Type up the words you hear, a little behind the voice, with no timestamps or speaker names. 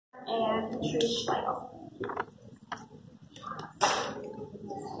and Patrice Schlegel.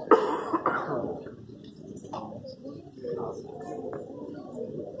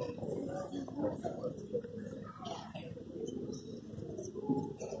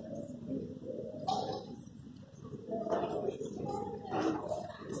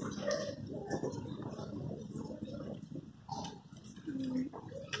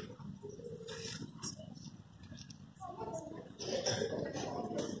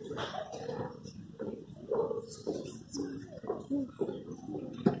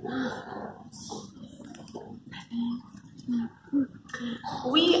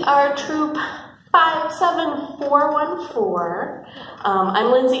 We are Troop 57414.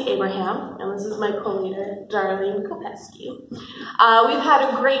 I'm Lindsay Abraham, and this is my co-leader, Darlene Kopeski. We've had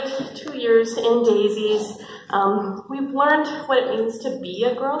a great 2 years in Daisies. We've learned what it means to be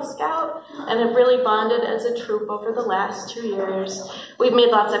a Girl Scout and have really bonded as a troop over the last 2 years. We've made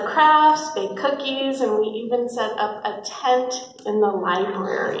lots of crafts, baked cookies, and we even set up a tent in the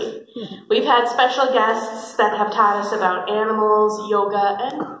library. We've had special guests that have taught us about animals, yoga,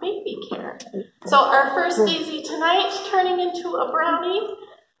 and baby care. So our first Daisy tonight, turning into a brownie,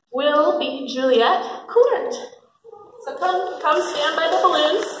 will be Juliet Coonert. So come stand by the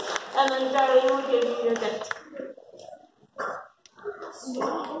balloons, and then Darlene will give you your gift.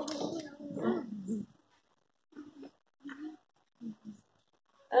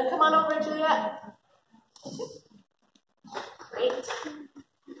 And come on over, Juliet. Great.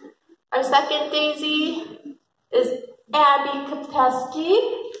 Our second Daisy is Abby Kopeski.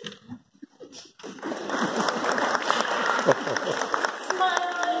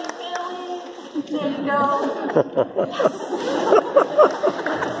 Smile, family. There you go. Yes.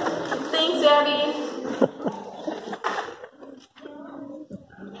 Thanks, Abby.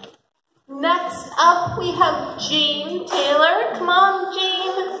 Next up, we have Jane Taylor. Come on,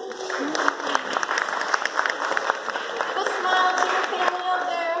 Jane. Give a smile to your family out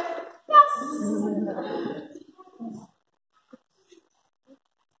there. Yes.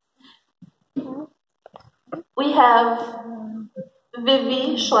 We have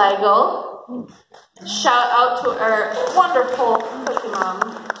Vivi Schlegel. Shout out to our wonderful cookie mom,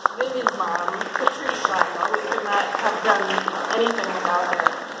 Vivi's mom, Patrice Schlegel. We could not have done anything without her.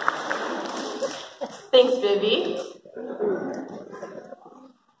 Thanks, Vivi.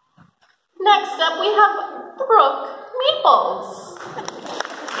 Next up, we have Brooke Maples.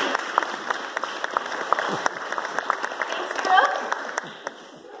 Thanks, Brooke.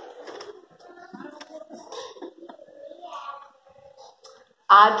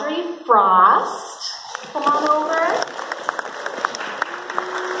 Audrey Frost. Come on over.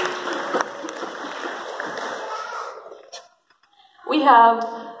 We have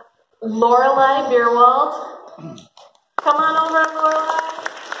Lorelei Beerwald. Come on over, Lorelei.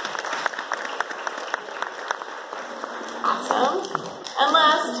 Awesome. And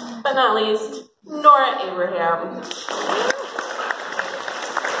last but not least, Nora Abraham.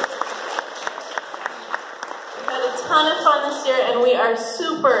 We've had a ton of fun this year, and we are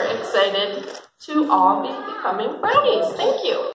super excited to all be becoming brownies. Thank you.